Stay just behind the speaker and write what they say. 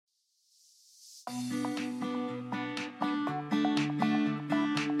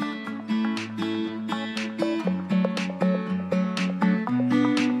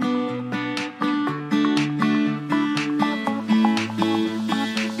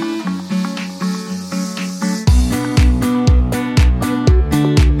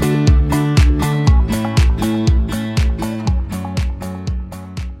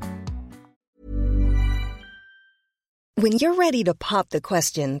you're ready to pop the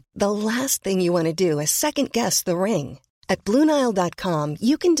question, the last thing you want to do is second-guess the ring. At BlueNile.com,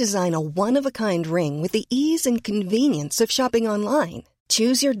 you can design a one-of-a-kind ring with the ease and convenience of shopping online.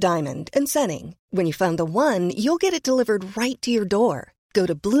 Choose your diamond and setting. When you find the one, you'll get it delivered right to your door. Go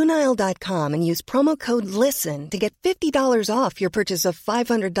to BlueNile.com and use promo code LISTEN to get $50 off your purchase of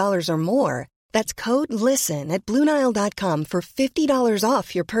 $500 or more. That's code LISTEN at BlueNile.com for $50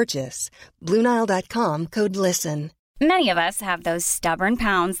 off your purchase. BlueNile.com, code LISTEN. Many of us have those stubborn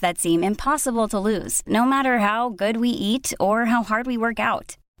pounds that seem impossible to lose, no matter how good we eat or how hard we work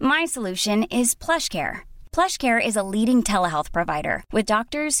out. My solution is PlushCare. PlushCare is a leading telehealth provider with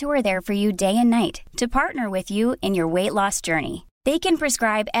doctors who are there for you day and night to partner with you in your weight loss journey. They can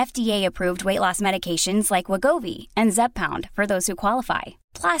prescribe FDA-approved weight loss medications like Wegovy and Zepbound for those who qualify.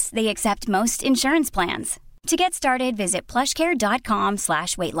 Plus, they accept most insurance plans. To get started, visit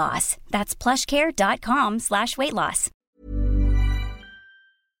plushcare.com/weightloss. That's plushcare.com/weightloss.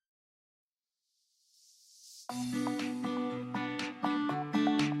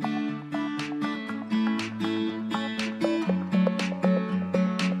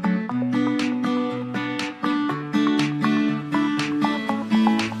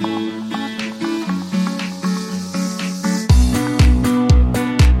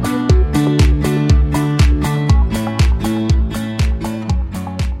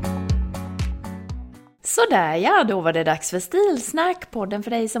 Sådär ja, då var det dags för Stilsnack, podden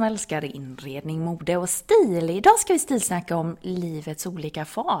för dig som älskar inredning, mode och stil. Idag ska vi stilsnacka om livets olika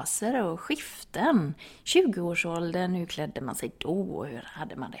faser och skiften. 20-årsåldern, hur klädde man sig då? Hur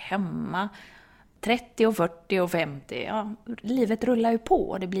hade man det hemma? 30 och 40 och 50, ja, livet rullar ju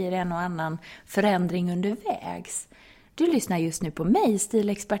på. Det blir en och annan förändring undervägs. Du lyssnar just nu på mig,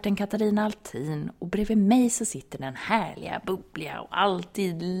 stilexperten Katarina Altin, och bredvid mig så sitter den härliga, bubbliga och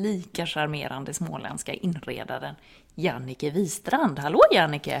alltid lika charmerande småländska inredaren Jannike Wistrand. Hallå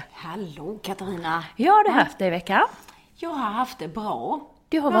Jannike! Hallå Katarina! Hur har du haft det i veckan? Jag har haft det bra.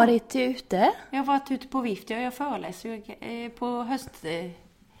 Du har varit ute? Jag har varit ute på vift, jag föreläser på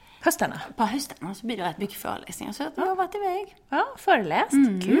höstarna. På höstarna så blir det rätt mycket föreläsningar, så jag har varit iväg. Ja, föreläst.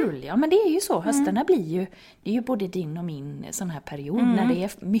 Kul. Ja, men det är ju så. Höstarna blir ju, det är ju både din och min sån här period när det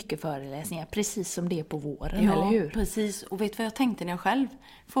är mycket föreläsningar, precis som det är på våren, eller hur? Ja, precis. Och vet du vad jag tänkte när jag själv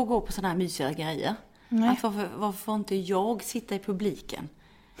får gå på såna här mysiga grejer? Att varför får inte jag sitta i publiken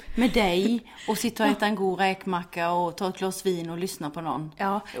med dig och sitta och äta en god räkmacka och ta ett glas vin och lyssna på någon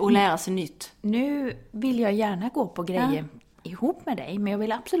och lära sig nytt? Nu vill jag gärna gå på grejer ihop med dig, men jag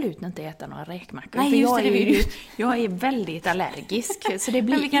vill absolut inte äta några räkmackor. Nej, för just jag är väldigt allergisk, så det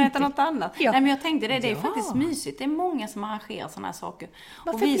blir men vi kan äta något annat. Ja. Nej, men jag tänkte det är faktiskt mysigt. Det är många som arrangerar såna här saker.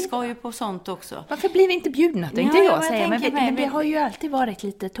 Och vi ska ju på sånt också. Varför blir vi inte bjudna, tänkte jag säga. Men det det har ju alltid varit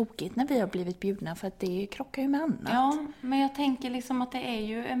lite tokigt när vi har blivit bjudna, för att det krockar ju med annat. Ja, men jag tänker liksom att det är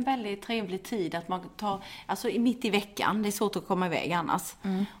ju en väldigt trevlig tid att man tar, alltså mitt i veckan, det är svårt att komma iväg annars.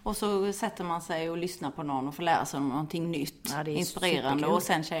 Och så sätter man sig och lyssnar på någon och får lära sig någonting nytt. Ja, det är inspirerande och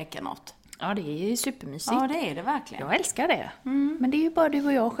sen käka något. Ja, det är ju supermysigt. Ja, det är det verkligen. Jag älskar det. Men det är ju bara du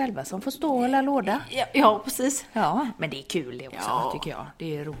och jag själva som får stå och hålla låda. Ja, precis. Ja, men det är kul det också, tycker jag.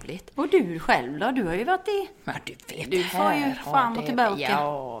 Det är roligt. Och du själv då? Du har ju varit i... Ja, du vet, du får ju fram och tillbaka.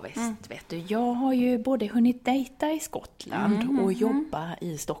 Ja, visst, vet du. Jag har ju både hunnit dejta i Skottland och jobba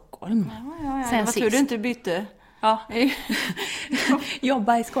i Stockholm. Ja. Sen var tur du inte bytte. Ja.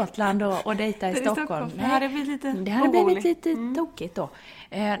 Jobba i Skottland och dejta i Stockholm. Det hade blivit lite tokigt då.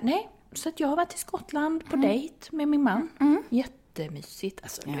 Nej, så att jag har varit i Skottland på dejt med min man. Jättemysigt.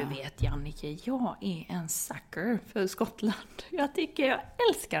 Alltså du vet Jannike, jag är en sucker för Skottland. Jag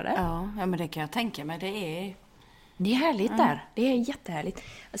älskar det. Ja, men det kan jag tänka mig. Det är härligt där. Det är jättehärligt.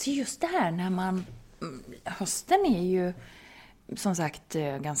 Alltså just det här när man... Hösten är ju som sagt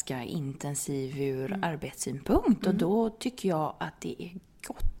ganska intensiv ur arbetssynpunkt. Och då tycker jag att det är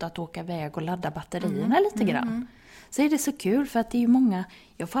gott att åka iväg och ladda batterierna lite grann. Så är det så kul, för att det är ju många,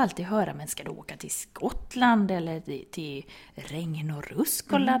 jag får alltid höra, men ska du åka till Skottland eller till regn och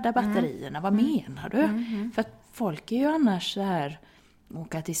rusk och ladda batterierna? Vad menar du? För att folk är ju annars så här,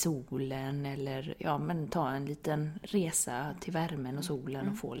 åka till solen eller ta en liten resa till värmen och solen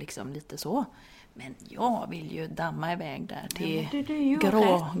och få liksom lite så. Men jag vill ju damma iväg där till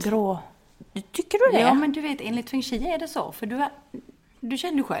grå. Tycker du det? Ja, men du vet, enligt Feng Shui är det så. För du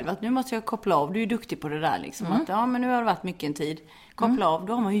känner ju själv att nu måste jag koppla av. Du är duktig på det där liksom. Att, men nu har det varit mycket en tid. Koppla av,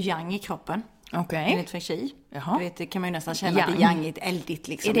 då har man ju yang i kroppen. Okej. Enligt Feng Shui. Jaha. Du vet, det kan man ju nästan känna att det är yangigt, eldigt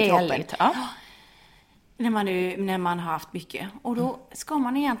liksom är det i kroppen. Eldigt? Ja. När man har haft mycket. Och då ska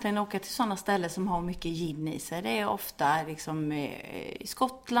man egentligen åka till sådana ställen som har mycket gin i sig. Det är ofta liksom i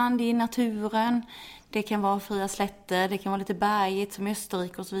Skottland, i naturen. Det kan vara fria slätter, det kan vara lite bergigt som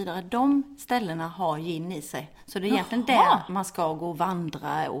Österrike och så vidare. De ställena har gin i sig. Så det är egentligen där man ska gå och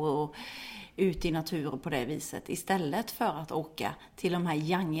vandra och ut i naturen på det viset. Istället för att åka till de här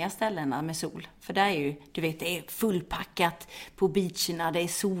jangiga ställena med sol. För där är ju, du vet, det är fullpackat på beacherna, det är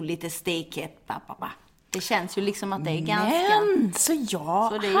soligt, det är steket, Det känns ju liksom att det är ganska... Så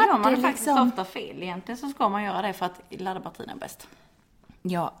det gör man faktiskt ofta fel. Egentligen så ska man göra det för att ladda batterierna bäst.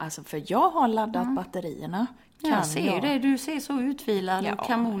 Ja, alltså för jag har laddat batterierna. Jag ser ju det. Du ser så utvilad och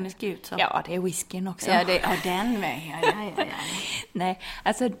harmonisk ut. Så. Ja, det är whiskyn också. Ja, den med. Ja. Nej,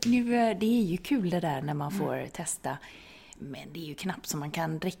 alltså nu, det är ju kul det där när man får testa. Men det är ju knappt som man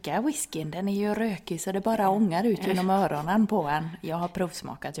kan dricka whiskyn. Den är ju rökig så det bara ångar ut genom öronen på en. Jag har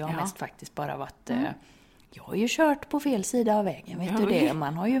provsmakat. Jag har mest faktiskt bara varit... Jag har ju kört på fel sida av vägen, vet du det?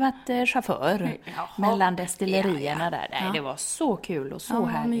 Man har ju varit chaufför mellan destillerierna där. Nej, det var så kul och så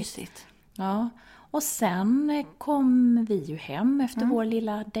härligt. Mysigt. Ja, och sen kom vi ju hem efter vår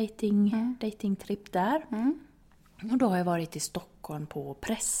lilla datingtrip där. Och då har jag varit i Stockholm på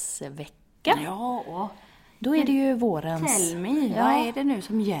pressvecka. Ja, då är det ju vårens... Tell me, vad är det nu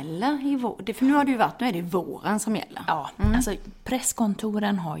som gäller i vår? För nu har det ju varit, nu är det våren som gäller. Ja, alltså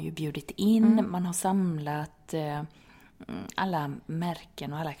presskontoren har ju bjudit in, man har samlat alla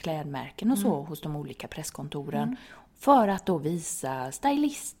märken och alla klädmärken och så hos de olika presskontoren. För att då visa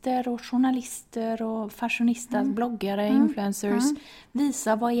stylister och journalister och fashionistas, bloggare, influencers.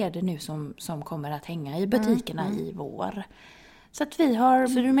 Visa vad är det nu som kommer att hänga i butikerna i vår. Så att vi har...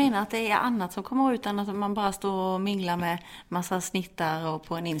 Så du menar att det är annat som kommer ut än att man bara står och minglar med massa snittar och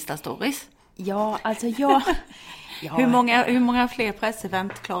på en Insta-stories? Ja, alltså Hur många fler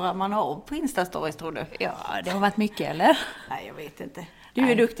pressevent klarar man av på Insta-stories, tror du? Ja, det har varit mycket, eller? Nej, jag vet inte.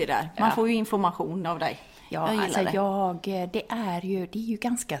 Du är duktig där. Man får ju information av dig. Ja, det är ju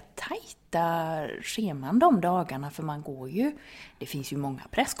ganska tajta scheman de dagarna, för man går ju, det finns ju många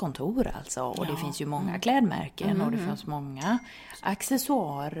presskontor alltså, och det finns ju många klädmärken och det finns många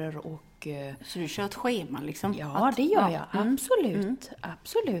accessoarer och... Så du kör ett schema liksom? Ja, det gör jag, absolut.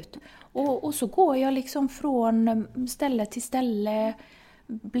 Och så går jag liksom från ställe till ställe,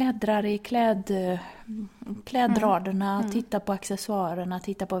 bläddrar i klädraderna, tittar på accessoarerna,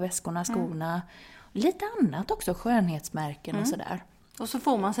 tittar på väskorna, skorna. Lite annat också, skönhetsmärken och sådär. Och så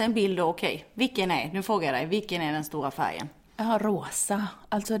får man sig en bild och nu frågar jag dig, vilken är den stora färgen? Ja, rosa.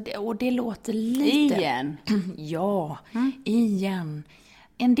 Alltså, och det låter lite... Igen? Ja, igen.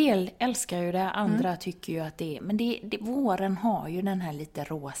 En del älskar ju det, andra tycker ju att det är... Men våren har ju den här lite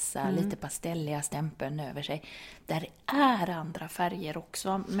rosa, lite pastelliga stämpeln över sig. Där är andra färger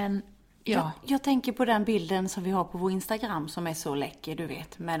också, men... Ja. Jag tänker på den bilden som vi har på vår Instagram som är så läcker, du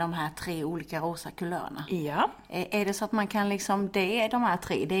vet, med de här 3 olika rosa kulörerna. Ja. Är det så att man kan liksom, det är de här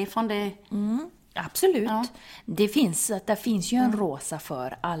 3, det är från det... Absolut. Ja. Där finns ju en rosa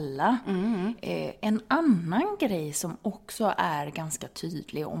för alla. En annan grej som också är ganska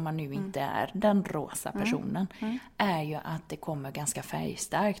tydlig, om man nu inte är den rosa personen, är ju att det kommer ganska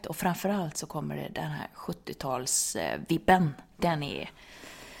färgstarkt. Och framförallt så kommer det den här 70-talsvibben. Den är...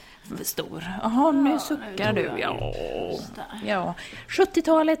 stor. Jaha, nu suckar du. Ja.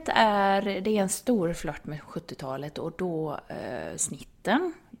 70-talet det är en stor flört med 70-talet, och då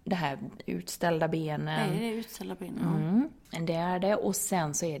snitten, det här utställda benen. Nej, det är utställda benen. Det är det, och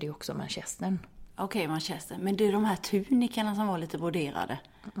sen så är det ju också manchesten. Okej, manchester. Men det är de här tunikerna som var lite broderade.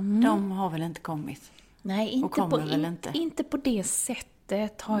 De har väl inte kommit? Nej, inte på det sättet.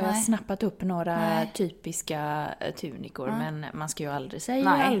 Har jag snappat upp några typiska tunikor, men man ska ju aldrig säga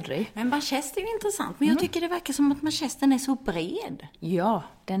aldrig. Men manchester är intressant, men jag tycker det verkar som att manchesten är så bred. Ja,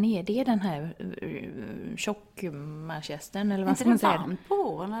 det är den här tjock-manchesten, eller vad ska man säga. Är det varmt på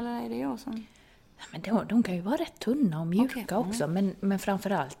våren, eller är det jag som... Men de kan ju vara rätt tunna och mjuka också, men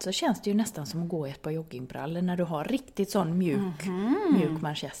framförallt så känns det ju nästan som att gå i ett par joggingbrallor när du har riktigt sån mjuk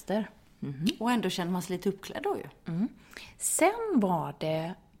manchester. Och ändå känner man sig lite uppklädd då ju. Sen var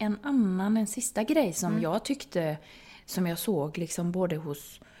det en sista grej som jag tyckte, som jag såg liksom både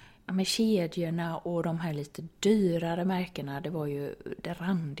hos med kedjorna och de här lite dyrare märkena, det var ju det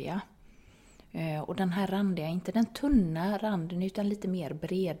randiga. Och den här randiga, inte den tunna randen utan lite mer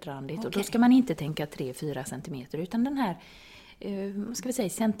bredrandigt. Okay. Och då ska man inte tänka 3-4 centimeter utan den här, vad ska vi säga,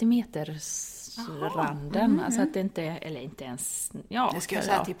 centimetersranden. Alltså att det inte, eller inte ens... Ja, det ska jag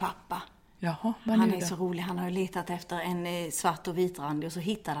säga till pappa. Jaha, han är så rolig, han har ju letat efter en svart och vitrandig och så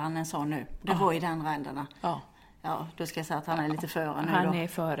hittade han en sån nu. Det var i den ränderna. Ja. Ja, då ska jag säga att han är lite före nu då. Han är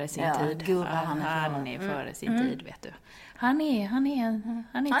före sin tid. Gurra, han är före sin tid, vet du. Han är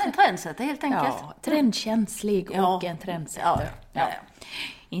en trendsättare helt enkelt. Ja, trendkänslig och en trendsättare. Ja.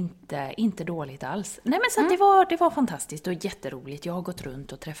 Inte dåligt alls. Nej, men så att det var fantastiskt och jätteroligt. Jag har gått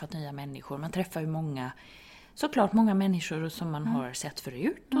runt och träffat nya människor. Man träffar ju många människor som man har sett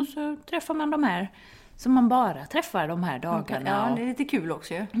förut. Och så träffar man de här som man bara träffar de här dagarna. Ja, det är lite kul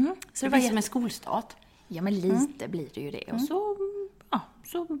också ju. Så det blir som en skolstart. Ja, men lite blir det ju det. Och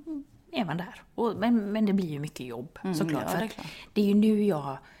så är man där. Men det blir ju mycket jobb såklart. Ja, för det är ju nu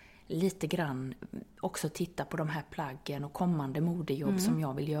jag lite grann också tittar på de här plaggen och kommande modejobb som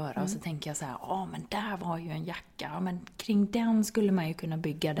jag vill göra. Och så tänker jag så här, men där var ju en jacka. Men kring den skulle man ju kunna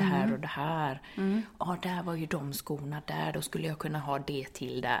bygga det här och det här. Ja, där var ju de skorna där. Då skulle jag kunna ha det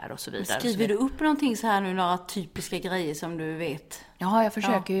till där och så vidare. Skriver du upp någonting så här nu, några typiska grejer som du vet? Ja, jag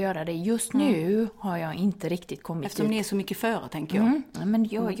försöker göra det. Just nu har jag inte riktigt kommit Eftersom ni är så mycket före, tänker jag. Men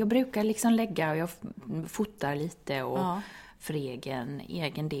jag brukar liksom lägga och jag fotar lite och för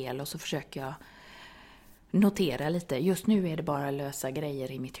egen del och så försöker jag notera lite. Just nu är det bara lösa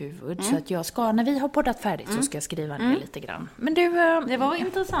grejer i mitt huvud. Så att jag ska, när vi har poddat färdigt så ska jag skriva ner lite grann. Men du... det var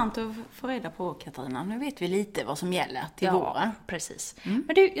intressant att få reda på, Katarina. Nu vet vi lite vad som gäller till våren. Precis.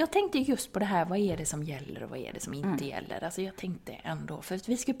 Men du, jag tänkte just på det här, vad är det som gäller och vad är det som inte gäller? Alltså jag tänkte ändå, för att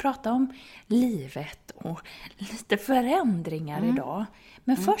vi ska prata om livet och lite förändringar idag.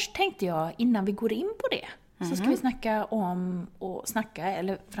 Men först tänkte jag, innan vi går in på det, så ska vi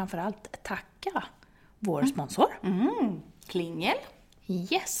eller framförallt tacka vår sponsor. Klingel.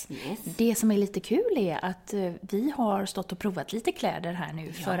 Yes. Det som är lite kul är att vi har stått och provat lite kläder här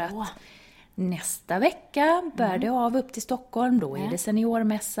nu för att nästa vecka bär det av upp till Stockholm. Då är det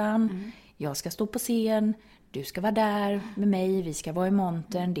seniormässan. Jag ska stå på scen. Du ska vara där med mig. Vi ska vara i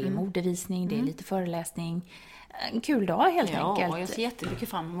montern. Det är modevisning. Det är lite föreläsning. En kul dag helt enkelt. Ja, jag ser jättemycket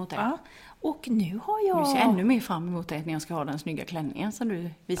fram emot det. Ja. Och nu har jag... Nu ser jag ännu mer fram emot det när jag ska ha den snygga klänningen som du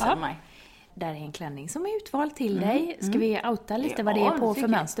visade mig. Där är en klänning som är utvald till dig. Ska vi outa lite vad det är på för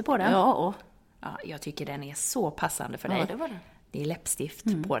mönster på den? Ja. Jag tycker den är så passande för dig. Ja, det var det. Det är läppstift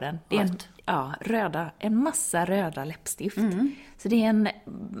på den. Det är en massa röda läppstift. Så det är en...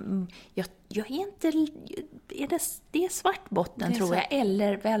 Jag är inte... Det är svart botten tror jag,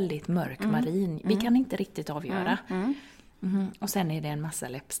 eller väldigt mörk marin. Vi kan inte riktigt avgöra. Och sen är det en massa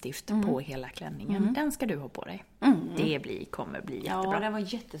läppstift på hela klänningen. Den ska du ha på dig. Det kommer bli jättebra. Ja, den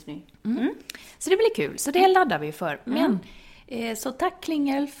var jättesnygg. Så det blir kul. Så det laddar vi för. Men, så tack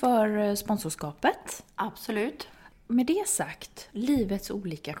Klingel för sponsorskapet. Absolut. Med det sagt, livets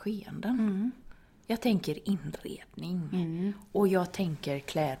olika skeenden. Jag tänker inredning. Och jag tänker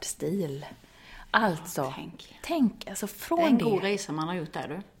klädstil. Alltså, tänk alltså från det. Det är en god resa man har gjort där,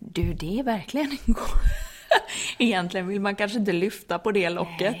 du. Du, det är verkligen en god... Egentligen vill man kanske inte lyfta på det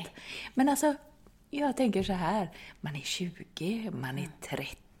locket. Nej. Men alltså, jag tänker så här. Man är 20, man är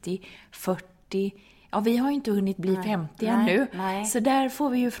 30, 40... Ja, vi har ju inte hunnit bli 50 ännu. Nej. Så där får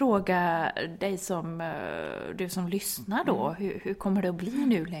vi ju fråga dig du som lyssnar då. Hur kommer det att bli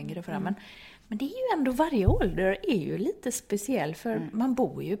nu längre fram? Men det är ju ändå, varje ålder är ju lite speciell. För man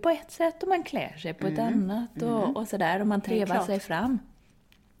bor ju på ett sätt och man klär sig på ett annat. Och sådär. Och man trevar sig fram.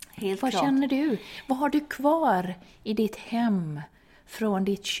 Vad känner du? Vad har du kvar i ditt hem från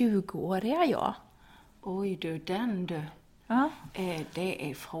ditt 20-åriga jag? Oj du, den du. Ja.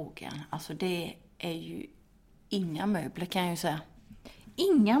 Det är frågan. Alltså det är ju inga möbler kan jag ju säga.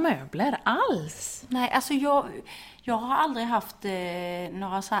 Inga möbler alls? Nej, alltså jag har aldrig haft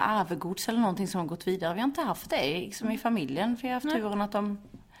några så här arvegods eller någonting som har gått vidare. Vi har inte haft det liksom i familjen. För jag har haft turen att de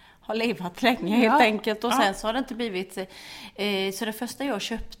har levat länge helt enkelt. Och sen så har det inte blivit... så det första jag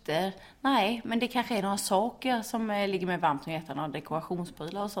köpte... Nej, men det kanske är några saker som ligger mig varmt om hjärtat. Några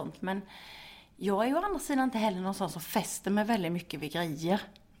dekorationsprylar och sånt. Men jag är ju å andra sidan inte heller någon sån som fäster mig väldigt mycket vid grejer.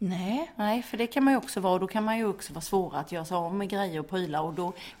 Nej, för det kan man ju också vara. Och då kan man ju också vara svåra att göra sig av med grejer och prylar. Och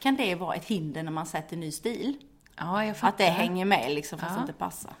då kan det vara ett hinder när man sätter ny stil. Ja, jag fattar. Att det hänger med liksom, fast det inte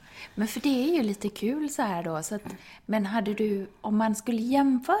passar. Men för det är ju lite kul så här då. Så att, men hade du, om man skulle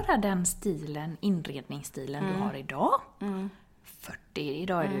jämföra den stilen, inredningsstilen du har idag. 40,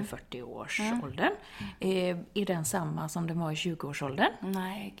 idag är du 40-årsåldern. Är den samma som den var i 20-årsåldern?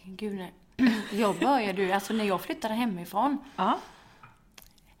 Nej, gud nej. Jag började alltså när jag flyttade hemifrån.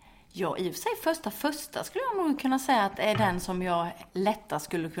 Ja, i och för sig första skulle jag nog kunna säga att är den som jag lättast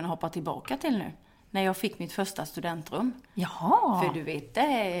skulle kunna hoppa tillbaka till nu. när jag fick mitt första studentrum. Jaha. För du vet,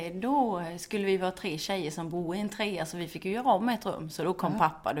 då skulle vi vara 3 tjejer som bor i en 3, så vi fick ju göra om ett rum. Så då kom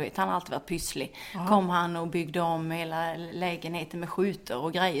pappa, du vet, han har alltid varit pysslig. Kom han och byggde om hela lägenheten med skjuter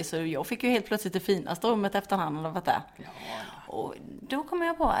och grejer. Så jag fick ju helt plötsligt det finaste rummet efter han hade varit där. Och då kom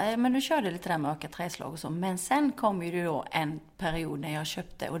jag på, men du körde lite där mörka träslag och så. Men sen kom ju det då en period när jag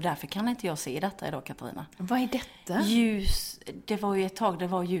köpte, och därför kan inte jag se detta idag, Katarina. Vad är detta? Det var ju ett tag, det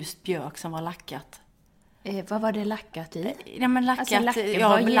var ljust björk som var lackat. Vad var det lackat i? Ja, men lackat, alltså,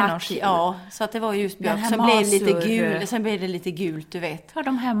 lack, ja, så att det var just björk. Så blev det lite gul, sen blev det lite gult, du vet. Ja,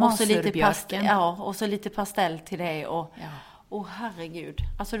 de här masurbjörken. Och så lite pastell till det och herregud.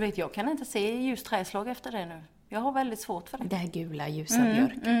 Alltså du vet, jag kan inte se ljust träslag efter det nu. Jag har väldigt svårt för det. Det här gula ljusa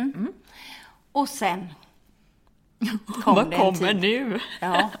björk. Och sen vad kommer nu?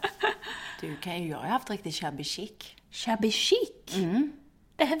 Ja. Jag har haft riktigt shabby chic. Shabby chic?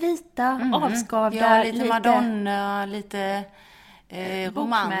 Det här vita, avskavda. Ja, lite Madonna, lite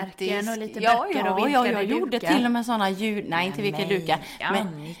romantiskt. Och lite böcker och vilka jag gjorde till och med sådana ljud. Nej, inte vilka dukar. Men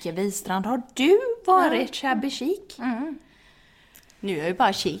Annika Wistrand, har du varit shabby chic? Nu är jag ju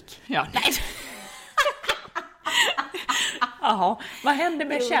bara chic. Ja. Nej. Jaha, vad hände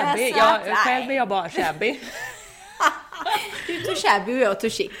med shabby? Själv är jag bara shabby. Du tog shabby och jag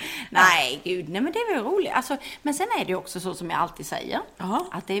tog chic. Nej, gud, nej, men det var ju roligt. Alltså, men sen är det också så som jag alltid säger.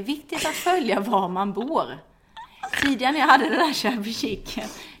 Att det är viktigt att följa var man bor. Tidigare när jag hade det där shabby chic,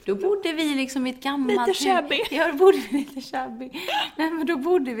 då bodde vi liksom i ett gammalt... Lite shabby. Ja, då bodde vi lite shabby. Nej, men då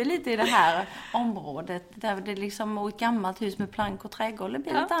bodde vi lite i det här området. Där det liksom var ett gammalt hus med plank och trädgård. Det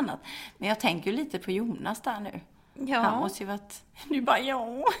blir lite annat. Men jag tänker ju lite på Jonas där nu. Ja. Han måste ju varit... Nu bara,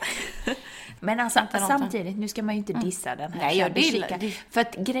 Men alltså, samtidigt, nu ska man ju inte dissa den här shabby chic. För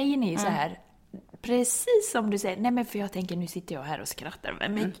att grejen är ju så här... Precis som du säger, nej men för jag tänker, nu sitter jag här och skrattar.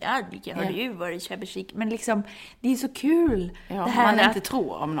 Men Annika, har du varit shabby chic? Men liksom, det är så kul. Ja, det här man inte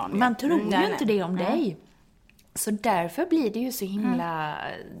tror om någon. Man tror ju inte det om dig. Så därför blir det ju så himla,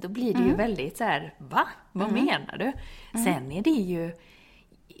 då blir det ju väldigt så här, va? Vad menar du? Sen är det ju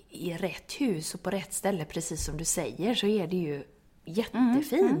i rätt hus och på rätt ställe, precis som du säger, så är det ju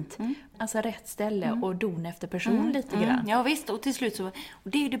jättefint. Alltså rätt ställe och don efter person lite grann. Ja visst, och till slut så, och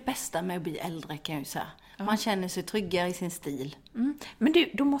det är ju det bästa med att bli äldre, kan jag ju säga. Man känner sig tryggare i sin stil. Men du,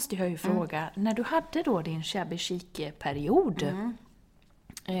 då måste jag ju fråga, när du hade då din shabby chic-period,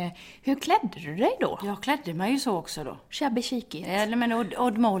 hur klädde du dig då? Jag klädde mig ju så också då. Shabby chic-igt? Ja, men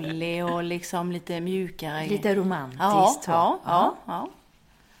Odd Molly och liksom lite mjukare. Lite romantiskt. Ja.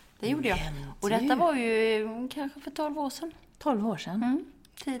 Det gjorde jag. Och detta var ju kanske för 12 år sedan. 12 år sedan?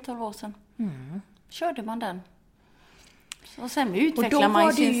 10-12 år sedan. Körde man den. Och sen utvecklar man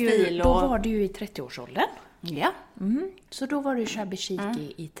ju sin stil. Då var du ju i 30-årsåldern. Ja. Så då var du shabby chic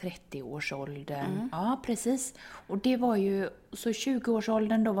i 30-årsåldern. Ja, precis. Och det var ju, så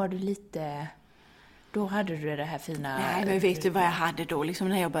 20-årsåldern, då var du lite... Då hade du det här fina... Nej, men vet du vad jag hade då? Liksom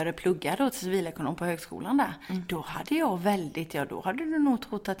när jag började plugga då till civilekonom på högskolan där. Då hade jag då hade du nog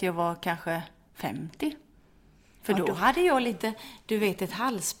trott att jag var kanske 50. För då hade jag lite, du vet, ett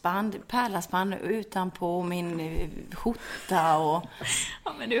halsband, pärlasband utanpå min skjorta och...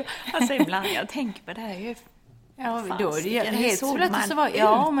 Ja, men du, alltså ibland jag tänker på det här ju... Ja, då är det helt så var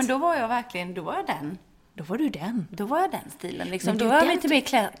ja, men då var jag verkligen, då var jag den. Då var du den. Då var jag den stilen liksom. Då var jag lite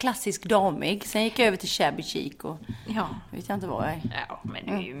mer klassisk damig. Sen gick jag över till shabby chic och vet jag inte vad jag är. Ja, men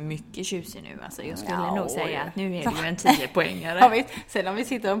du är ju mycket tjusig nu. Alltså, jag skulle nog säga att nu är du ju en 10-poängare. Jag vet. Sen om vi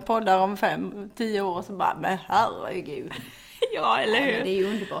sitter och poddar om 5-10 år så bara, men herregud. Ja, eller hur? Det är ju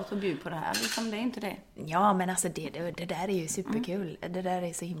underbart att bjuda på det här. Liksom, det är inte det. Ja, men alltså det där är ju superkul. Det där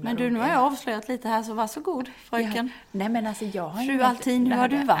är så himla Men du, nu har jag avslöjat lite här, så varsågod, fröken. Ja. Nej, men alltså jag har... Fru Altin, hur har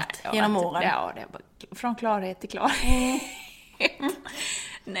du varit genom åren? Ja, det var från klarhet till klarhet.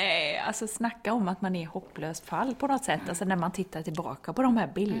 Nej, alltså snacka om att man är hopplöst fall på något sätt. Alltså när man tittar tillbaka på de här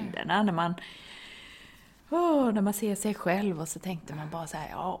bilderna, när man ser sig själv och så tänkte man bara så här,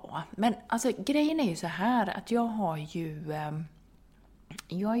 ja. Men alltså grejen är ju så här att jag har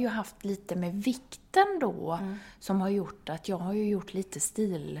ju haft lite med vikten då som har gjort att jag har ju gjort lite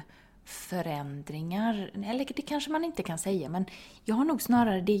stilförändringar. Eller det kanske man inte kan säga, men jag har nog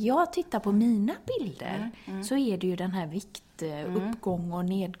snarare det jag tittar på mina bilder så är det ju den här viktuppgång och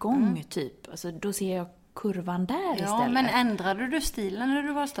nedgång typ. Alltså då ser jag kurvan där istället. Ja, men ändrade du stilen när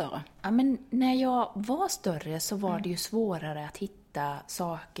du var större? Ja, men när jag var större så var det ju svårare att hitta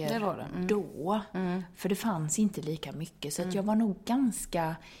saker då. För det fanns inte lika mycket. Så att jag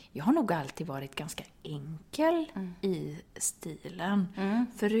har nog alltid varit ganska enkel i stilen.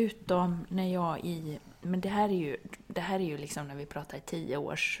 Förutom när jag men det här är ju liksom när vi pratar i 10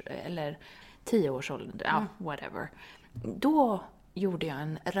 års, eller 10-årsåldern, whatever. Då gjorde jag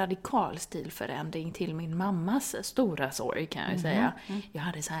en radikal stilförändring till min mammas stora sorg, kan jag säga. Jag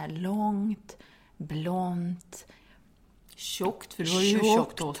hade så här långt, blont, tjockt, för du har ju hur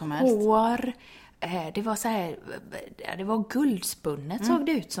tjockt hår som helst. Hår. Det var så här, det var guldspunnet såg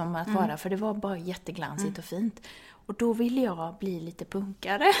det ut som att vara, för det var bara jätteglansigt och fint. Och då ville jag bli lite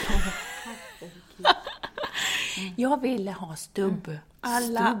punkare. Jag ville ha stubb.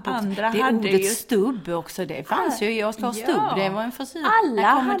 Alla andra hade hade ordet ju stubb också, det fanns ju. Jag ska ha stubb, det var en frisyr. Alla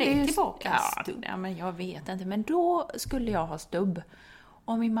hade det ju tillbaka. Ja, men jag vet inte. Men då skulle jag ha stubb.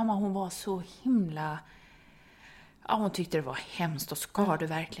 Och min mamma, hon var så himla... Ja, hon tyckte det var hemskt. Och ska du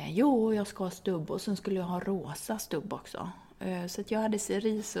verkligen? Jo, jag ska ha stubb. Och sen skulle jag ha rosa stubb också. Så att jag hade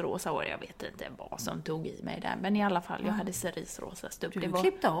cerisrosa hår. Jag vet inte vad som tog i mig där. Men i alla fall, jag hade cerisrosa stubb. Du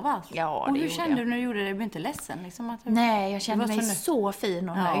klippte av allt. Ja, och det hur gjorde kände jag. du när du gjorde det? Du blev inte ledsen? Liksom att Nej, jag kände mig så fin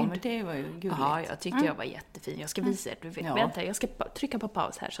och nöjd. Ja, men det var ju gulligt. Ja, jag tyckte jag var jättefin. Jag ska visa er. Du vet, vänta, jag ska trycka på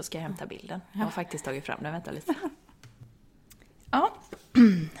paus här så ska jag hämta bilden. Jag har faktiskt tagit fram den. Vänta lite. Ja,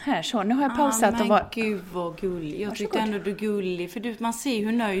 här så. Nu har jag pausat. Men och var... gud vad gullig. Jag tyckte ändå du är gullig. För man ser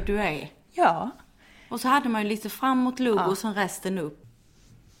hur nöjd du är. Ja. Och så hade man ju lite framåt lugg och sen resten upp.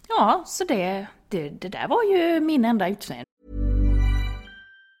 Ja, så det där var ju min enda utseende.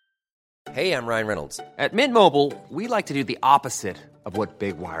 Hey, I'm Ryan Reynolds. At Mint Mobile, we like to do the opposite of what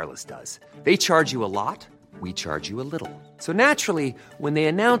Big Wireless does. They charge you a lot, we charge you a little. So naturally, when they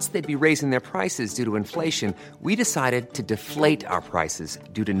announced they'd be raising their prices due to inflation, we decided to deflate our prices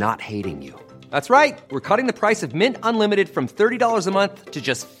due to not hating you. That's right. We're cutting the price of Mint Unlimited from $30 a month to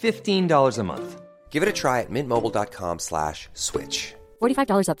just $15 a month. Give it a try at mintmobile.com/switch.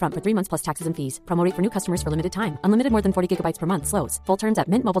 $45 up front for 3 months plus taxes and fees. Promo rate for new customers for limited time. Unlimited more than 40 gigabytes per month. Slows full terms at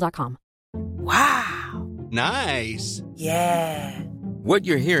mintmobile.com. Wow. Nice. Yeah. What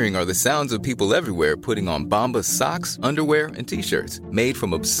you're hearing are the sounds of people everywhere putting on Bombas socks, underwear, and T-shirts made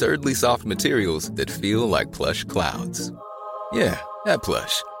from absurdly soft materials that feel like plush clouds. Yeah, that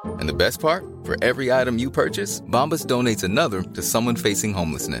plush. And the best part? For every item you purchase, Bombas donates another to someone facing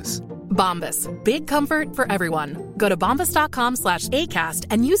homelessness. Bombas. Big comfort for everyone. Go to bombas.com/ACAST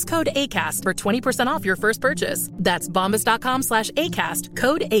and use code ACAST for 20% off your first purchase. That's bombas.com/ACAST.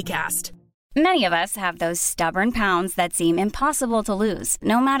 Code ACAST. Many of us have those stubborn pounds that seem impossible to lose,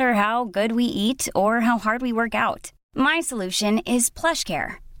 no matter how good we eat or how hard we work out. My solution is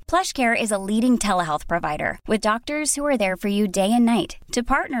PlushCare. PlushCare is a leading telehealth provider with doctors who are there for you day and night to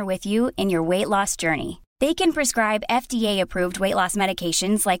partner with you in your weight loss journey. They can prescribe FDA-approved weight loss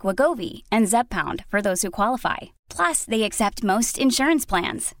medications like Wegovy and Zepbound for those who qualify. Plus, they accept most insurance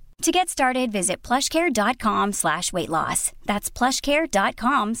plans. To get started, visit plushcare.com/weightloss. That's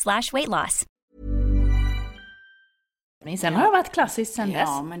plushcare.com/weightloss. Sen har jag varit klassiskt sen dess.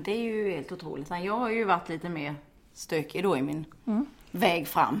 Ja, men det är ju helt otroligt. Jag har ju varit lite mer stökig då i min väg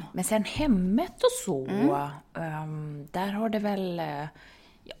fram. Men sen hemmet och så, där har det väl...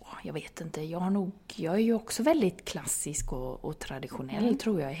 jag vet inte. Jag är ju också väldigt klassisk och traditionell,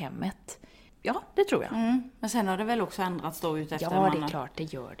 tror jag, i hemmet. Ja, det tror jag. Men sen har det väl också ändrats då ut efter Ja, det är klart, det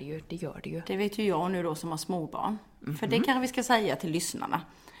gör det ju. Det vet ju jag nu då som har småbarn. För det kanske vi ska säga till lyssnarna.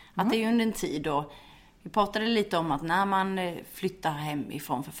 Att det är ju under en tid då, vi pratade lite om att när man flyttar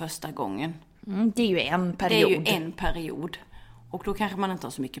hemifrån för första gången. Det är ju en period. Det är ju en period. Och då kanske man inte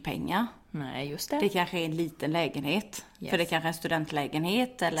har så mycket pengar. Nej, just det. Det kanske är en liten lägenhet. Yes. För det kanske är en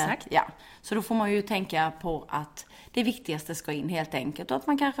studentlägenhet. Eller, exakt. Ja. Så då får man ju tänka på att det viktigaste ska in helt enkelt. Och att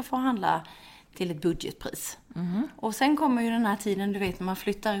man kanske får handla till ett budgetpris. Och sen kommer ju den här tiden, du vet, när man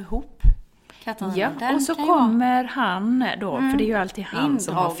flyttar ihop. Katarina, Ja, och så kommer han då, för det är ju alltid han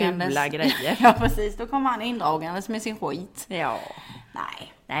som har fula grejer. Ja, precis. Då kommer han indragandes med sin skit. Ja.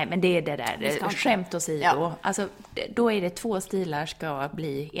 Nej, men det är det där. Skämt åsido. Ja. Alltså, då är det 2 stilar ska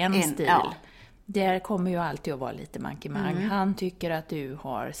bli en stil. Ja. Där kommer ju alltid att vara lite mankemang. Han tycker att du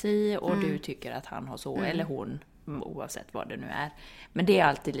har si och du tycker att han har så. Eller hon, oavsett vad det nu är. Men det är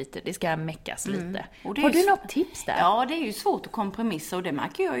alltid lite, det ska meckas lite. Har du något tips där? Ja, det är ju svårt att kompromissa. Och det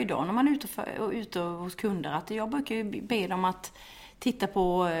märker jag ju idag när man är ute hos kunder. Att jag brukar ju be dem att titta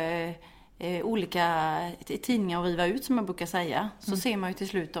på olika tidningar och riva ut, som jag brukar säga. Så ser man ju till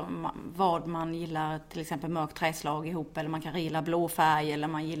slut vad man gillar, till exempel mörkt träslag ihop, eller man kan gilla blå färg, eller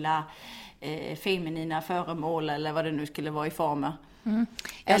man gillar feminina föremål, eller vad det nu skulle vara i former. Eller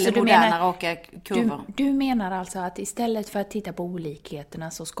Alltså, moderna raka kurvor. Du menar alltså att istället för att titta på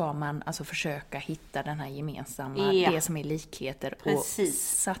olikheterna så ska man alltså försöka hitta den här gemensamma, det som är likheter. Precis. Och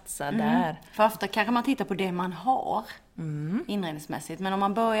satsa där. För ofta kanske man tittar på det man har inredningsmässigt. Men om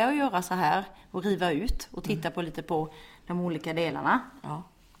man börjar göra så här och riva ut och titta på lite på de olika delarna,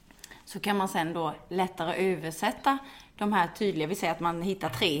 så kan man sen då lättare översätta de här tydliga. Vi säger att man hittar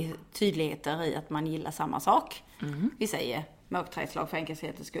 3 tydligheter i att man gillar samma sak. Vi säger mörkt träslag för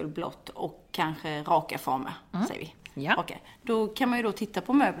enkelhetens skull, blått och kanske raka former, säger vi. Ja. Okej. Då kan man ju då titta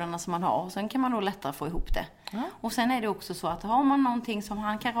på möblerna som man har och sen kan man då lättare få ihop det. Ja. Och sen är det också så att har man någonting som,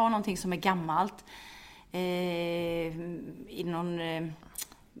 han kan ha någonting som är gammalt i någon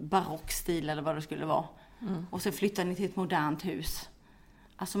barockstil eller vad det skulle vara. Och så flyttar ni till ett modernt hus.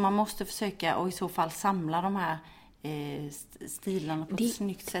 Alltså man måste försöka och i så fall samla de här stilarna på ett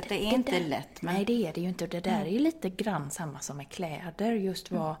snyggt sätt. Det är inte lätt. Men... Nej, det är det ju inte. Det där är ju lite grann samma som med kläder.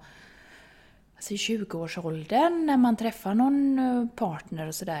 Just vad... Alltså i 20-årsåldern när man träffar någon partner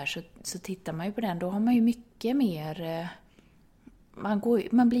och sådär så tittar man ju på den. Då har man ju mycket mer...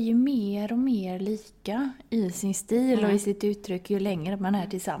 Man blir ju mer och mer lika i sin stil och i sitt uttryck ju längre man är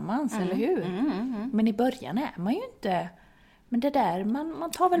tillsammans, eller hur? Men i början är man ju inte... Men det där,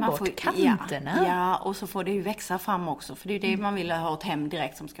 man tar väl bort kanterna. Ja, och så får det ju växa fram också. För det är ju det man vill ha ett hem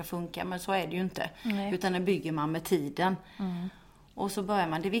direkt som ska funka. Men så är det ju inte. Nej. Utan det bygger man med tiden. Och så börjar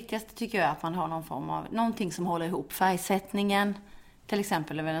man, det viktigaste tycker jag är att man har någon form av, någonting som håller ihop. Färgsättningen till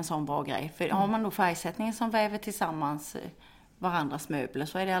exempel är väl en sån bra grej. För har man då färgsättningen som väver tillsammans varandras möbler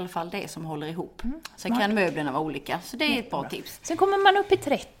så är det i alla fall det som håller ihop. Sen kan möblerna vara olika. Så det är ett bra tips. Sen kommer man upp i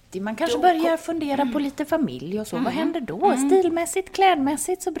 30. Man kanske börjar fundera på lite familj och så. Vad händer då? Stilmässigt,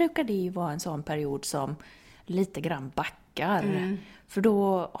 klädmässigt så brukar det ju vara en sån period som lite grann backar. För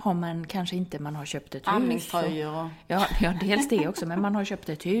då har man kanske inte, man har köpt ett hus. Amningströjor. Ja, dels det också. Men man har köpt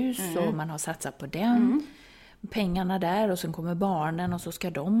ett hus och man har satsat på den. Pengarna där och sen kommer barnen och så ska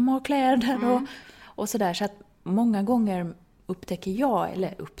de ha kläder och sådär. Så att många gånger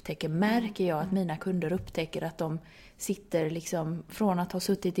märker jag att mina kunder upptäcker att de sitter liksom, från att ha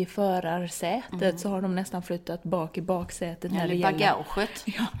suttit i förarsätet så har de nästan flyttat bak i baksätet när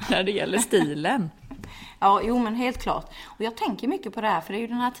det gäller stilen. Ja, jo men helt klart. Och jag tänker mycket på det här, för det är ju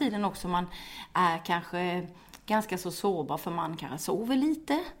den här tiden också man är kanske ganska så sårbar, för man kanske sover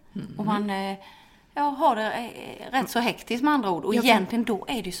lite och man har det rätt så hektiskt med andra ord. Och egentligen då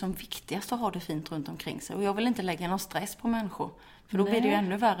är det som viktigast att ha det fint runt omkring sig. Och jag vill inte lägga någon stress på människor, för då blir det ju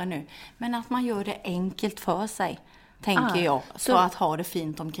ännu värre nu. Men att man gör det enkelt för sig, tänker jag, så att ha det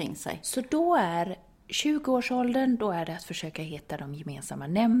fint omkring sig. Så då är 20-årsåldern, då är det att försöka hitta de gemensamma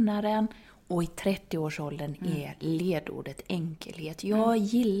nämnaren. Och i 30-årsåldern är ledordet enkelhet. Jag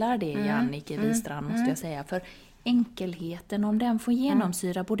gillar det, Jannike Wistrand, måste jag säga. För enkelheten, om den får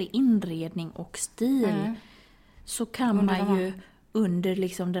genomsyra både inredning och stil, så kan man ju under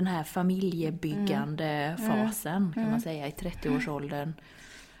liksom den här familjebyggande fasen, kan man säga, i 30-årsåldern.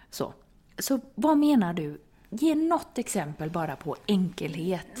 Så vad menar du? Ge något exempel bara på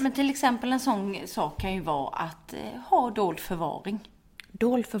enkelhet. Men till exempel en sån sak kan ju vara att ha dold förvaring.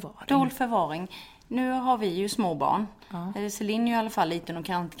 Dold förvaring. Nu har vi ju små barn. Celine är ju i alla fall liten och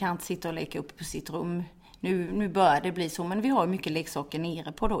kan inte sitta och leka upp på sitt rum. Nu börjar det bli så, men vi har ju mycket leksaker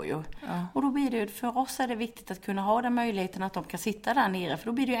nere på då ju. Och då blir det, för oss är det viktigt att kunna ha den möjligheten att de kan sitta där nere, för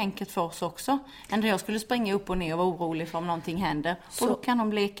då blir det ju enkelt för oss också. Än jag skulle springa upp och ner och vara orolig för om någonting händer. Och då kan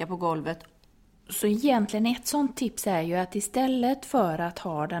de leka på golvet. Så egentligen ett sånt tips är ju att istället för att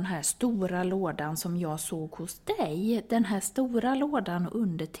ha den här stora lådan som jag såg hos dig, den här stora lådan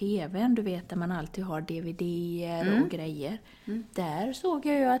under tvn, du vet där man alltid har DVDer och grejer. Där såg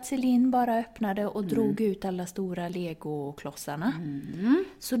jag ju att Celine bara öppnade och drog ut alla stora Lego-klossarna.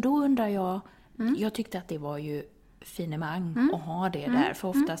 Så då undrar jag tyckte att det var ju finemang att ha det där, för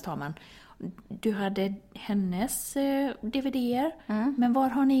oftast har man... Du hade hennes DVDer, men var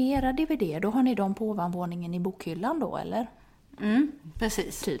har ni era DVDer? Då har ni dem på ovanvåningen i bokhyllan då, eller?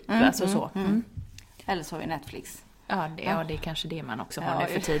 Precis. Typ, alltså så. Eller så har vi Netflix. Ja, det är kanske det man också har nu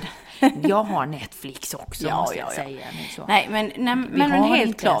för tid. Jag har Netflix också, måste jag säga. Så. Nej, men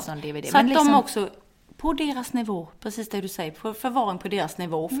helt klart. Så att liksom... de också, på deras nivå, precis det du säger, på förvaring på deras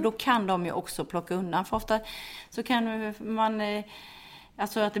nivå, för då kan de ju också plocka undan. För ofta så kan man...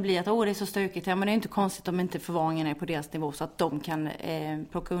 Alltså att det blir att det är så stökigt. Ja, men det är inte konstigt om inte förvaringen är på deras nivå så att de kan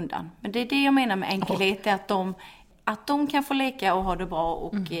plocka undan. Men det är det jag menar med enkelhet. Är att de kan få leka och ha det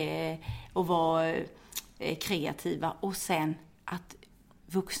bra och vara kreativa. Och sen att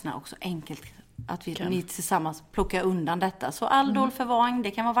vuxna också enkelt, att ni tillsammans plockar undan detta. Så all dold förvaring,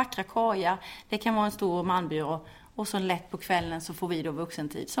 det kan vara vackra korgar, det kan vara en stor manbyrå. Och så lätt på kvällen så får vi då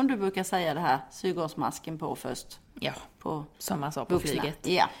vuxentid. Som du brukar säga, det här syrgasmasken på först. Ja, som man sa på vuxna. Flyget.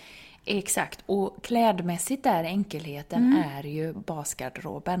 Ja. Exakt, och klädmässigt där enkelheten är ju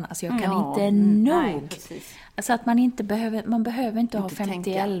basgarderoben. Alltså jag kan inte nog. Alltså att man behöver inte ha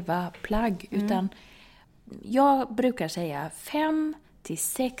 50-11 plagg, utan jag brukar säga 5 till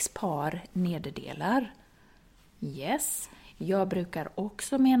 6 par nederdelar. Yes. Jag brukar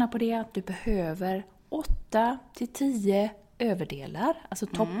också mena på det att du behöver 8 till 10 överdelar. Alltså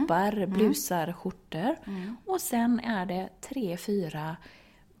toppar, blusar, skjortor. Och sen är det 3-4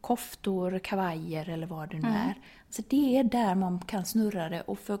 koftor, kavajer eller vad det nu är. Så det är där man kan snurra det.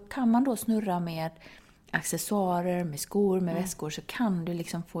 Och kan man då snurra med accessoarer, med skor, med väskor, så kan du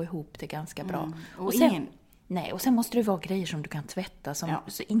liksom få ihop det ganska bra. Och sen måste det vara grejer som du kan tvätta,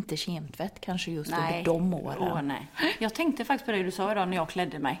 så inte kemtvätt kanske just under de åren. Nej. Jag tänkte faktiskt på det du sa idag när jag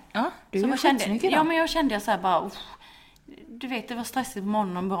klädde mig. Ja, du är skitsnygg idag. Ja, men jag kände så här bara, du vet, det var stressigt på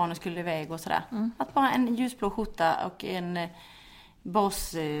morgonen om barnen skulle iväg och sådär. Att bara en ljusblå skjorta och en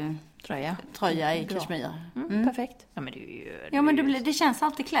tröja i kashmir. Perfekt. Ja, men det känns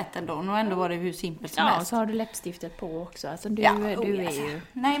alltid klätt ändå. Och ändå var det hur simpelt som helst. Ja, och så har du läppstiftet på också. Alltså, du är ju...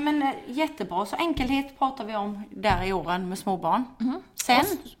 Nej, men jättebra. Så enkelhet pratar vi om där i åren med småbarn. Sen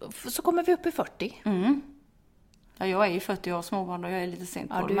så kommer vi upp i 40. Ja, jag är ju 40 år småbarn och jag är lite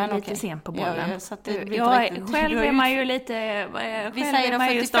sent på det. Ja, du är lite sen på bollen. Själv är man ju lite... Vi säger då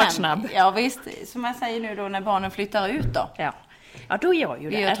 45. Startsnabb. Ja, visst. Som jag säger nu då när barnen flyttar ut då. Ja, då är jag ju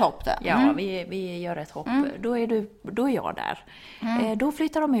där. Vi gör ett hopp där. Ja, vi gör ett hopp. Då är jag där. Då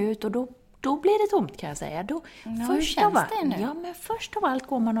flyttar de ut och då blir det tomt, kan jag säga. Först av allt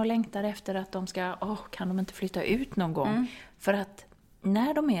går man och längtar efter att de ska... kan de inte flytta ut någon gång? För att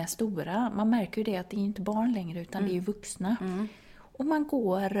när de är stora, man märker ju det att det är inte barn längre utan det är ju vuxna. Och man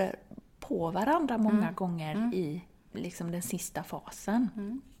går på varandra många gånger i liksom den sista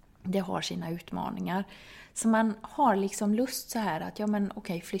fasen. Det har sina utmaningar. Så man har liksom lust så här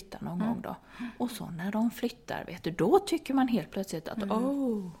att flytta någon gång då. Och så när de flyttar, vet du, då tycker man helt plötsligt att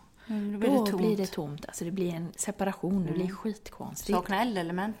då blir det tomt. Alltså det blir en separation, det blir skitkonstigt. Saknar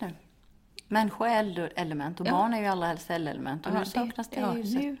eldelement nu. Människor är eldelement och barn är ju alla helst eldelement. Och nu saknas det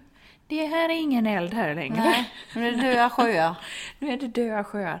huset. Det här är ingen eld här längre. Nej, nu är det döda sjöar. Nu är det döda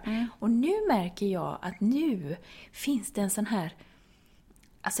sjöar. Och nu märker jag att nu finns det en sån här...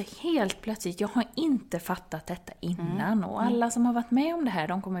 Alltså helt plötsligt, jag har inte fattat detta innan. Och alla som har varit med om det här,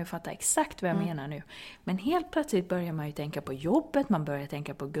 de kommer ju fatta exakt vad jag menar nu. Men helt plötsligt börjar man ju tänka på jobbet, man börjar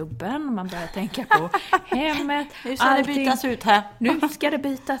tänka på gubben, man börjar tänka på hemmet. Nu ska det bytas ut här. Nu ska det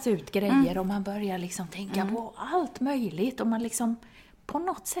bytas ut grejer och man börjar liksom tänka på allt möjligt. Och man liksom på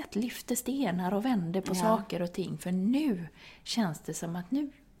något sätt lyfter stenar och vänder på saker och ting. För nu känns det som att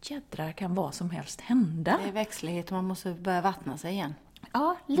nu jädrar kan vad som helst hända. Det är växtlighet och man måste börja vattna sig igen.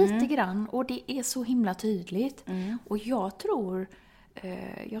 Ja, lite grann. Och det är så himla tydligt. Och jag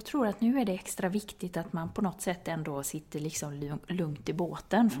tror att nu är det extra viktigt att man på något sätt ändå sitter liksom lugnt i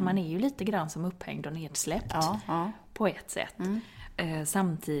båten. För man är ju lite grann som upphängd och nedsläppt på ett sätt.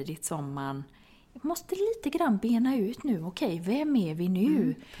 Samtidigt som man måste lite grann bena ut nu. Okej, vem är vi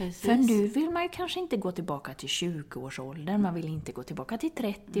nu? För nu vill man ju kanske inte gå tillbaka till 20-årsåldern. Man vill inte gå tillbaka till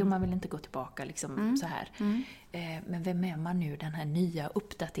 30 och man vill inte gå tillbaka liksom så här. Men vem är man nu, den här nya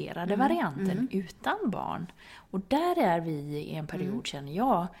uppdaterade varianten utan barn? Och där är vi i en period, känner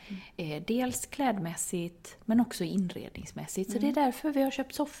jag. Dels klädmässigt men också inredningsmässigt. Så det är därför vi har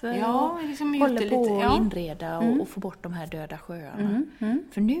köpt soffor och liksom håller på att inreda och få bort de här döda sjöarna.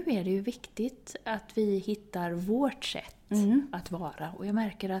 För nu är det ju viktigt att vi hittar vårt sätt att vara. Och jag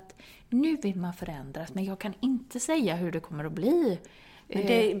märker att nu vill man förändras, men jag kan inte säga hur det kommer att bli. Men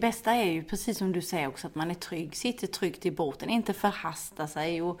det bästa är ju precis som du säger också att man är trygg, sitter tryggt i båten, inte förhasta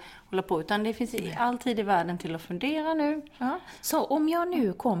sig och hålla på, utan det finns alltid i världen till att fundera nu. Ja. Så om jag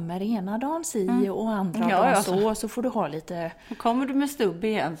nu kommer ena dagen si och andra dagen så får du ha lite... Kommer du med stubb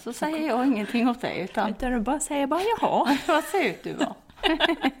igen så säger jag ingenting åt dig, utan du bara säger jaha, vad ser ut du var.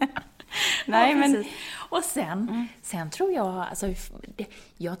 Nej, men och sen tror jag, alltså,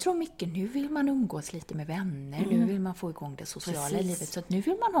 jag tror mycket, nu vill man umgås lite med vänner, nu vill man få igång det sociala livet, så att nu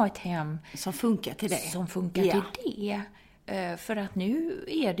vill man ha ett hem som funkar till det. Som funkar till det. För att nu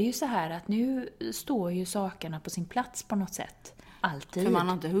är det ju så här att nu står ju sakerna på sin plats på något sätt. Alltid. För man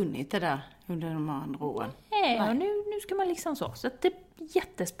har inte hunnit det där under de andra åren. Nej, och nu ska man liksom så att det är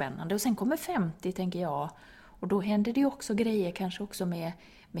jättespännande. Och sen kommer 50, tänker jag. Och då händer det ju också grejer kanske också med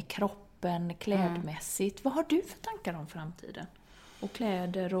kroppen, klädmässigt. Vad har du för tankar om framtiden? Och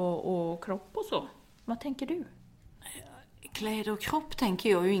kläder och kropp och så. Vad tänker du? Kläder och kropp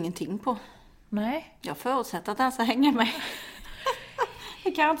tänker jag ju ingenting på. Nej. Jag förutsätter att det här ska hänga med.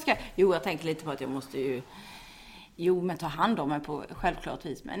 Jag tänker lite på att jag måste ju... men ta hand om mig på självklart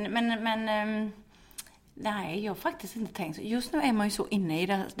vis. Men nej, jag har faktiskt inte tänkt så. Just nu är man ju så inne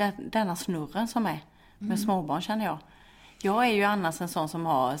i denna snurren som är med småbarn, känner jag. Jag är ju annars en sån som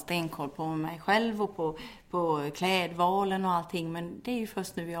har stenkoll på mig själv och på klädvalen och allting. Men det är ju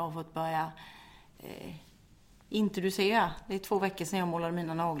först nu jag har fått börja introducera. Det är 2 veckor sedan jag målade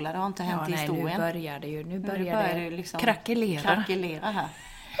mina naglar. Det har inte hänt i historien. Nu börjar det liksom krackelera här.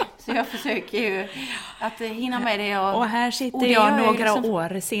 Så jag försöker ju att hinna med det. Och här sitter jag några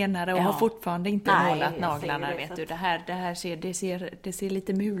år senare och har fortfarande inte målat naglarna. Vet du. Det ser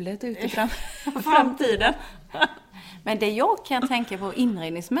lite mulet ut i framtiden. Men det jag kan tänka på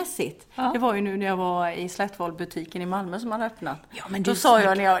inredningsmässigt, det var ju nu när jag var i Slättvalbutiken i Malmö som hade öppnat. Ja, men då sa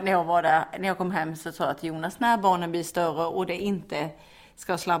jag när jag var där, när jag kom hem, så sa jag till Jonas, när barnen blir större och det inte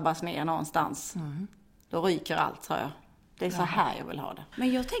ska slabbas ner någonstans, då ryker allt, sa jag. Det är så här jag vill ha det.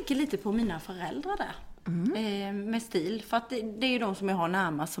 Men jag tänker lite på mina föräldrar där. Med stil. För att det är ju de som jag har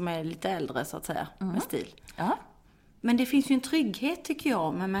närmast som är lite äldre så att säga. Med stil. Ja. Men det finns ju en trygghet tycker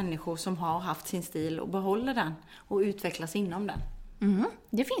jag med människor som har haft sin stil och behåller den. Och utvecklas inom den.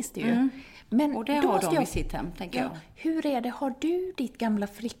 Det finns det ju. Men och det har de i sitt hem, tänker jag. Hur är det? Har du ditt gamla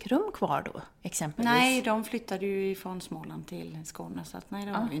flickrum kvar då, exempelvis? Nej, de flyttade ju från Småland till Skåne. Så att nej,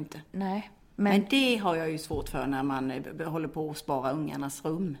 det har vi inte. Nej. Men det har jag ju svårt för när man håller på att spara ungarnas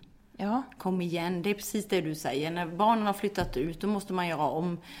rum. Ja. Kom igen, det är precis det du säger. När barnen har flyttat ut, då måste man göra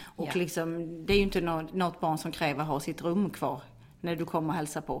om. Och liksom, det är ju inte något barn som kräver att ha sitt rum kvar när du kommer och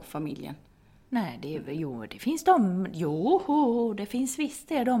hälsar på familjen. Nej, det finns visst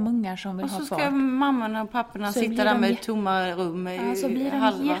de ungar som vill ha kvar. Och så ska mammorna och papporna sitta där med tomma rum. Så blir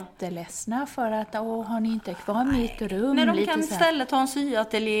de jätteledsna för att, har ni inte kvar mitt rum? När de kan istället ta en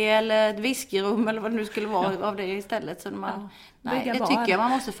syateljé eller ett viskerum eller vad det nu skulle vara av det istället. Så det tycker jag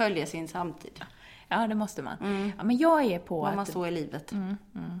man måste följa sin samtid. Ja, det måste man. Ja, men jag är på att man står i livet.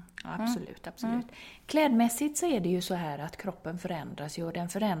 Absolut. Klädmässigt så är det ju så här att kroppen förändras ju, och den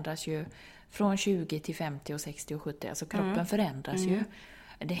förändras ju från 20 till 50 och 60 och 70. Alltså kroppen förändras ju.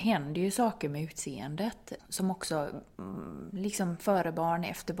 Det händer ju saker med utseendet som också liksom före barn,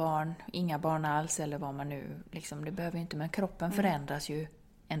 efter barn, inga barn alls eller vad man nu liksom, det behöver inte, men kroppen förändras ju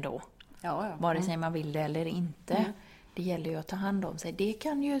ändå. Vare sig man vill det eller inte. Det gäller ju att ta hand om sig. Det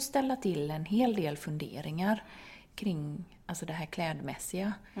kan ju ställa till en hel del funderingar kring alltså det här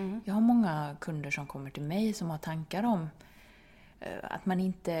klädmässiga. Jag har många kunder som kommer till mig som har tankar om att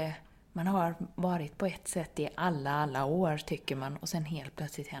man har varit på ett sätt i alla år tycker man, och sen helt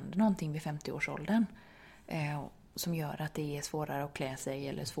plötsligt händer någonting vid 50-årsåldern som gör att det är svårare att klä sig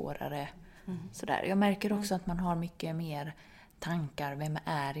eller svårare sådär. Jag märker också att man har mycket mer tankar, vem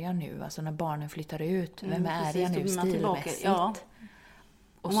är jag nu? Alltså när barnen flyttar ut, vem är jag nu stilmässigt?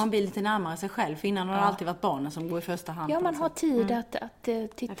 Och man blir lite närmare sig själv, för innan har det alltid varit barnen som går i första hand. Ja, man har tid att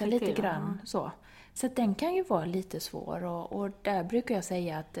titta lite grann så. Så den kan ju vara lite svår, och där brukar jag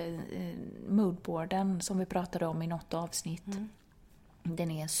säga att moodboarden som vi pratade om i något avsnitt,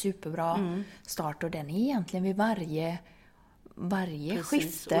 den är en superbra start, och den är egentligen vid varje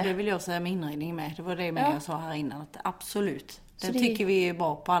skifte. Och det vill jag säga med inredning med. Det var det jag sa här innan, att absolut. Den tycker vi är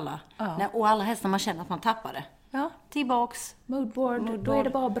bra på alla. Ja. Och allra helst när man känner att man tappar det. Ja. Tillbaks. Moodboard. Då är det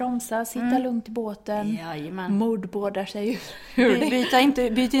bara att bromsa, sitta lugnt i båten. Jajamän. Moodboardar sig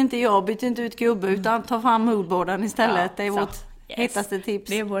byt inte ut gubbe, utan ta fram moodboarden istället. Det är vårt hetaste tips.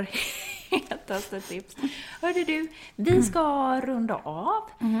 Det är vår hetaste tips. Hörde du, vi ska runda av.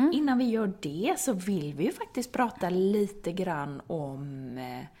 Innan vi gör det så vill vi ju faktiskt prata lite grann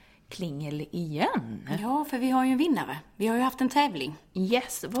om Klingel igen. Ja, för vi har ju en vinnare. Vi har ju haft en tävling.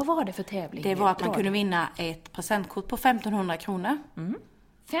 Yes, vad var det för tävling? Det var att man kunde vinna ett presentkort på 1500 kronor.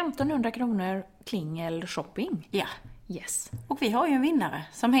 1500 kronor Klingel shopping. Ja. Yes. Och vi har ju en vinnare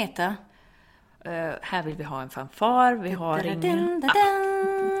som heter... här vill vi ha en fanfar. Vi har ingen...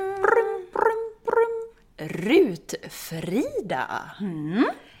 Rutfrida.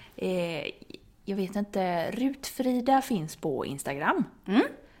 Jag vet inte, Rutfrida finns på Instagram.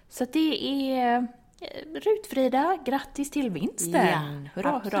 Så det är Rutfrida, grattis till vinsten.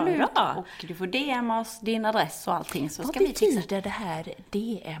 Hurra, hurra. Och du får DMa oss din adress och allting. Så vad betyder det här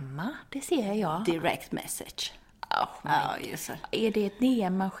DMa? Det ser jag. Direct message. Just det. Är det ett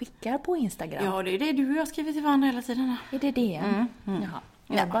DM man skickar på Instagram? Ja, det är det du och jag skriver till varandra hela tiden. Är det DM? Jaha.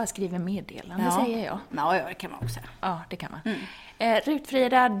 Jag bara skriver meddelande, säger jag. Ja, det kan man också säga. Ja, det kan man.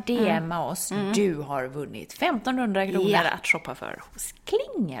 Rutfrida, DMa oss. Du har vunnit 1500 kronor att shoppa för hos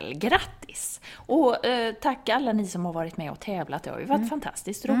Klingel. Grattis! Och tack alla ni som har varit med och tävlat. Det har ju varit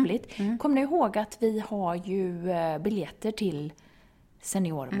fantastiskt roligt. Kom nu ihåg att vi har ju biljetter till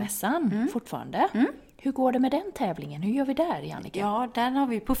seniormässan fortfarande. Hur går det med den tävlingen? Hur gör vi där, Jannica? Ja, den har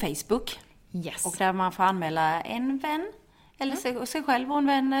vi på Facebook. Yes. Och där man får anmäla en vän Eller sig själv och en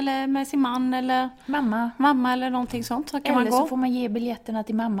vän eller med sin man eller mamma eller någonting sånt. Så kan eller man gå. så får man ge biljetterna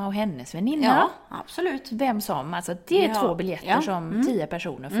till mamma och hennes väninna. Ja, absolut. Vem som, alltså det är 2 biljetter som 10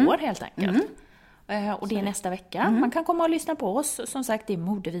 personer får helt enkelt. Och det är nästa vecka. Man kan komma och lyssna på oss. Som sagt, det är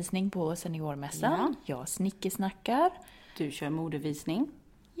modevisning på Seniormässan. Jag snickesnackar. Du kör modevisning.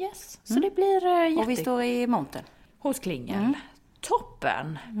 Yes, så det blir Och vi står i montern. hos Klingel.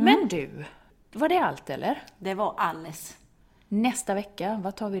 Toppen. Men du, var det allt eller? Det var alles. Nästa vecka,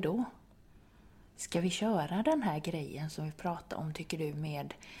 vad tar vi då? Ska vi köra den här grejen som vi pratade om, tycker du,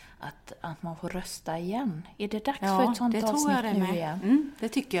 med att man får rösta igen? Är det dags för ett sånt det avsnitt tror jag det nu med. igen? Det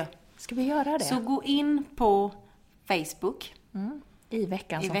tycker jag. Ska vi göra det? Så gå in på Facebook. I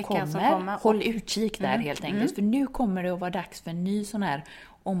veckan, som, veckan kommer. som kommer. Håll utkik där helt enkelt. För nu kommer det att vara dags för en ny sån här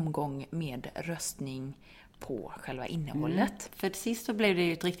omgång med röstning på själva innehållet. För sist så blev det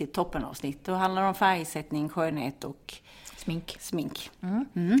ju ett riktigt toppenavsnitt. Då handlar det om färgsättning, skönhet och smink.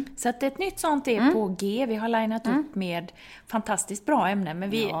 Så att ett nytt sånt är på G. Vi har linat upp med fantastiskt bra ämnen. Men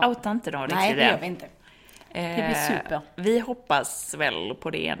vi outar inte dem riktigt. Nej, det gör vi inte. Det blir super. Vi hoppas väl på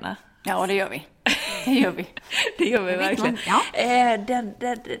det ena. Ja, det gör vi. Det gör vi. Det gör vi verkligen. Ja.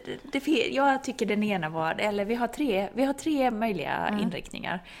 Jag tycker den ena var... Eller vi har tre möjliga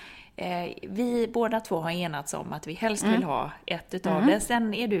inriktningar. Vi båda två har enats om att vi helst vill ha ett utav det.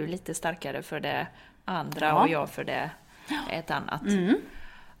 Sen är du lite starkare för det andra och jag för det ett annat.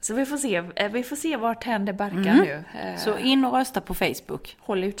 Så vi får se vart händer barkar nu. Så in och rösta på Facebook.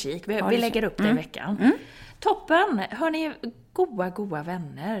 Håll utkik. Vi lägger upp det i veckan. Toppen! Hörni, goa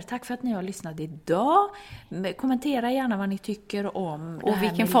vänner. Tack för att ni har lyssnat idag. Kommentera gärna vad ni tycker om det och här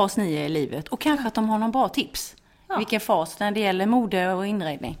vilken fas ni är i livet. Och kanske att de har någon bra tips. Vilken fas när det gäller mode och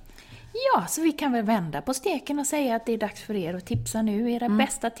inredning. Ja, så vi kan väl vända på steken och säga att det är dags för er att tipsa nu. Era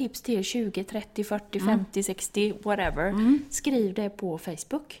bästa tips till 20, 30, 40, 50, 60, whatever. Skriv det på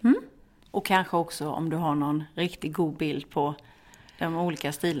Facebook. Och kanske också om du har någon riktigt god bild på de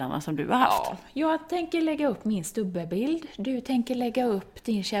olika stilarna som du har haft. Ja, jag tänker lägga upp min stubbebild. Du tänker lägga upp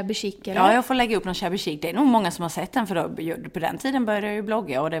din shabby chic, eller? Ja, jag får lägga upp någon shabby chic. Det är nog många som har sett den, för då, på den tiden började jag ju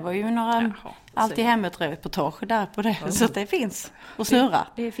blogga och det var ju några allt i hemmet-reportage där på det. Så det finns att snurra.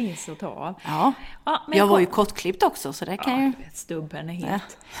 Det finns att ta av. Ja, men jag var ju kortklippt också, så det kan ju... Stubben är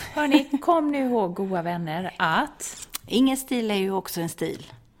helt... Hörrni, kom nu ihåg, goda vänner, att... Ingen stil är ju också en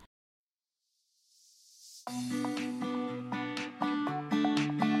stil.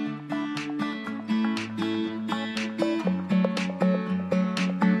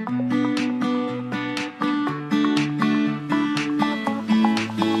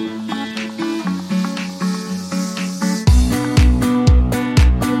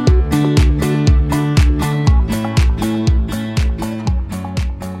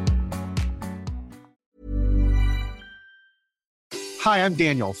 Hi, I'm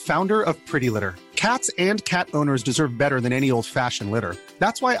Daniel, founder of Pretty Litter. Cats and cat owners deserve better than any old-fashioned litter.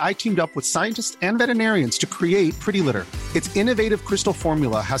 That's why I teamed up with scientists and veterinarians to create Pretty Litter. Its innovative crystal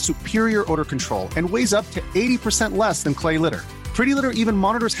formula has superior odor control and weighs up to 80% less than clay litter. Pretty Litter even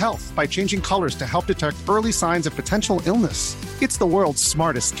monitors health by changing colors to help detect early signs of potential illness. It's the world's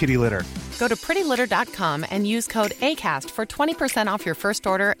smartest kitty litter. Go to prettylitter.com and use code ACAST for 20% off your first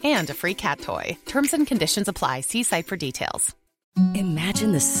order and a free cat toy. Terms and conditions apply. See site for details.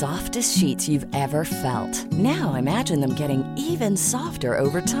 Imagine the softest sheets you've ever felt. Now imagine them getting even softer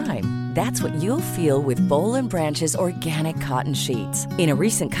over time. That's what you'll feel with Boll & Branch's organic cotton sheets. In a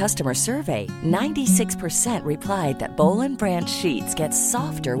recent customer survey, 96% replied that Boll & Branch sheets get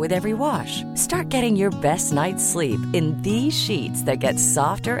softer with every wash. Start getting your best night's sleep in these sheets that get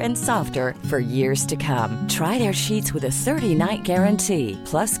softer and softer for years to come. Try their sheets with a 30-night guarantee.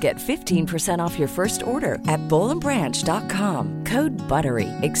 Plus, get 15% off your first order at bollandbranch.com. Code BUTTERY.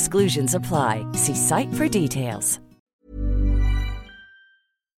 Exclusions apply. See site for details.